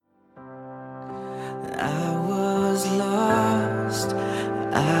I was lost,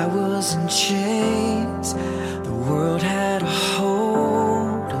 I was in chains, the world had a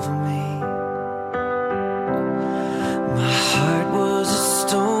hold of me. My heart was a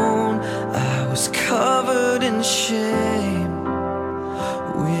stone, I was covered in shame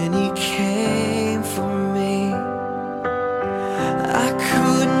when he came for me. I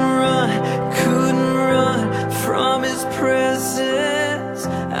couldn't run from his presence.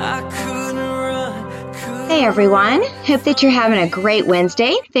 I couldn't run. Hey everyone, hope that you're having a great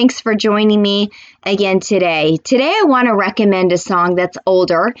Wednesday. Thanks for joining me again today. Today I want to recommend a song that's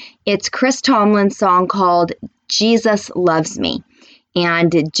older. It's Chris Tomlin's song called Jesus Loves Me.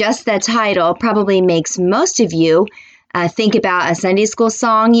 And just the title probably makes most of you think about a Sunday school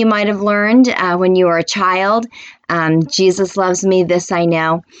song you might have learned when you were a child. Jesus loves me, this I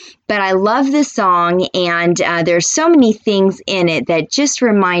know. But I love this song, and there's so many things in it that just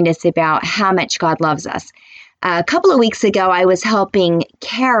remind us about how much God loves us. A couple of weeks ago, I was helping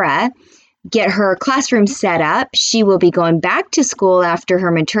Kara get her classroom set up. She will be going back to school after her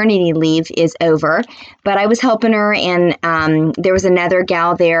maternity leave is over, but I was helping her, and there was another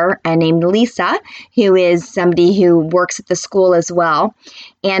gal there named Lisa, who is somebody who works at the school as well.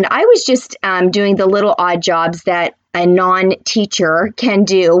 And I was just doing the little odd jobs that a non-teacher can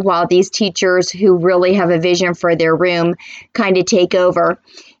do while these teachers who really have a vision for their room kind of take over.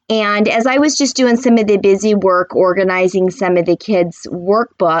 And as I was just doing some of the busy work, organizing some of the kids'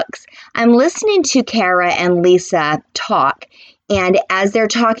 workbooks, I'm listening to Kara and Lisa talk. And as they're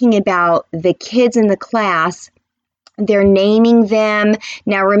talking about the kids in the class, they're naming them.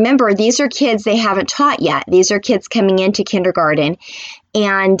 Now, remember, these are kids they haven't taught yet. These are kids coming into kindergarten.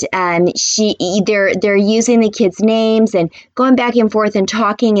 And they're using the kids' names and going back and forth and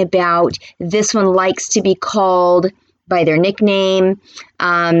talking about this one likes to be called by their nickname,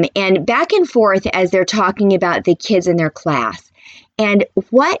 and back and forth as they're talking about the kids in their class. And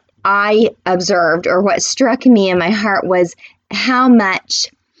what I observed, or what struck me in my heart, was how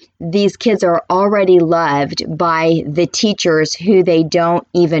much these kids are already loved by the teachers who they don't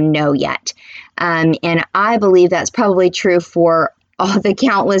even know yet. And I believe that's probably true for all the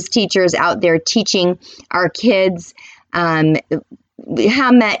countless teachers out there teaching our kids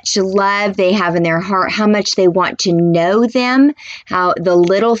how much love they have in their heart, how much they want to know them, how the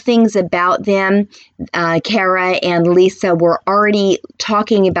little things about them. Kara and Lisa were already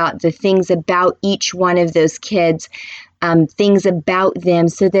talking about the things about each one of those kids, things about them,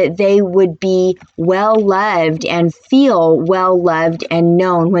 so that they would be well loved and feel well loved and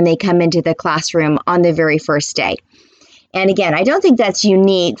known when they come into the classroom on the very first day. And again, I don't think that's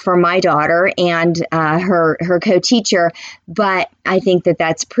unique for my daughter and her co-teacher, but I think that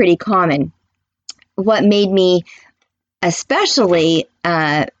that's pretty common. What made me especially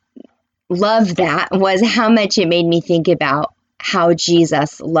love that was how much it made me think about how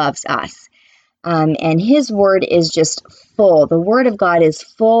Jesus loves us. And his word is just full. The word of God is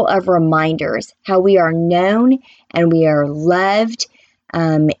full of reminders how we are known and we are loved,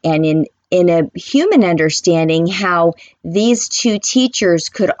 and in a human understanding, how these two teachers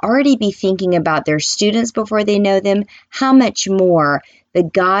could already be thinking about their students before they know them, how much more the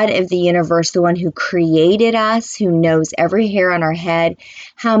God of the universe, the one who created us, who knows every hair on our head,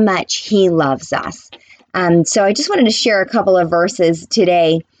 how much he loves us. So I just wanted to share a couple of verses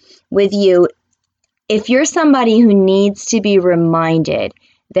today with you. If you're somebody who needs to be reminded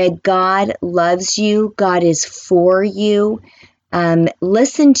that God loves you, God is for you,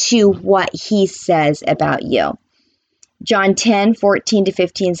 listen to what he says about you. John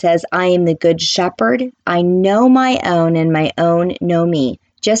 10:14-15 says, I am the good shepherd. I know my own, and my own know me,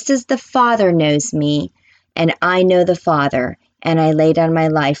 just as the Father knows me, and I know the Father, and I lay down my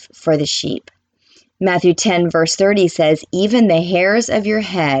life for the sheep. Matthew 10:30 says, even the hairs of your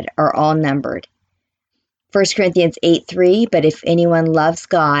head are all numbered. 1 Corinthians 8:3, but if anyone loves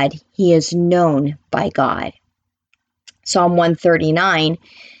God, he is known by God. Psalm 139,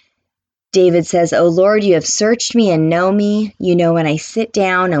 David says, O Lord, you have searched me and know me. You know when I sit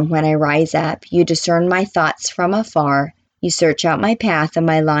down and when I rise up. You discern my thoughts from afar. You search out my path and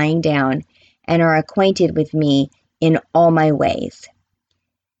my lying down, and are acquainted with me in all my ways.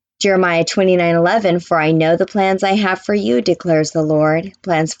 Jeremiah 29:11, for I know the plans I have for you, declares the Lord,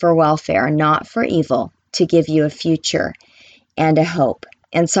 plans for welfare, not for evil, to give you a future and a hope.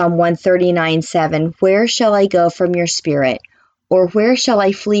 And Psalm 139:7, where shall I go from your spirit, or where shall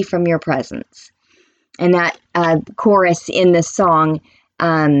I flee from your presence? And that chorus in the song,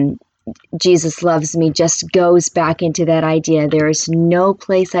 Jesus Loves Me, just goes back into that idea. There is no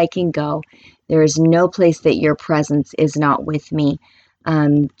place I can go. There is no place that your presence is not with me.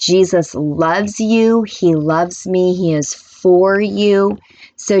 Jesus loves you. He loves me. He is for you.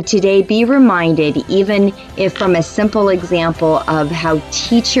 So today, be reminded, even if from a simple example of how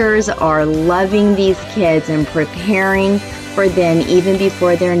teachers are loving these kids and preparing for them even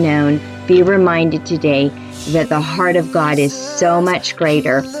before they're known, be reminded today that the heart of God is so much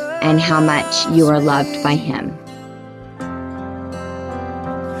greater and how much you are loved by Him.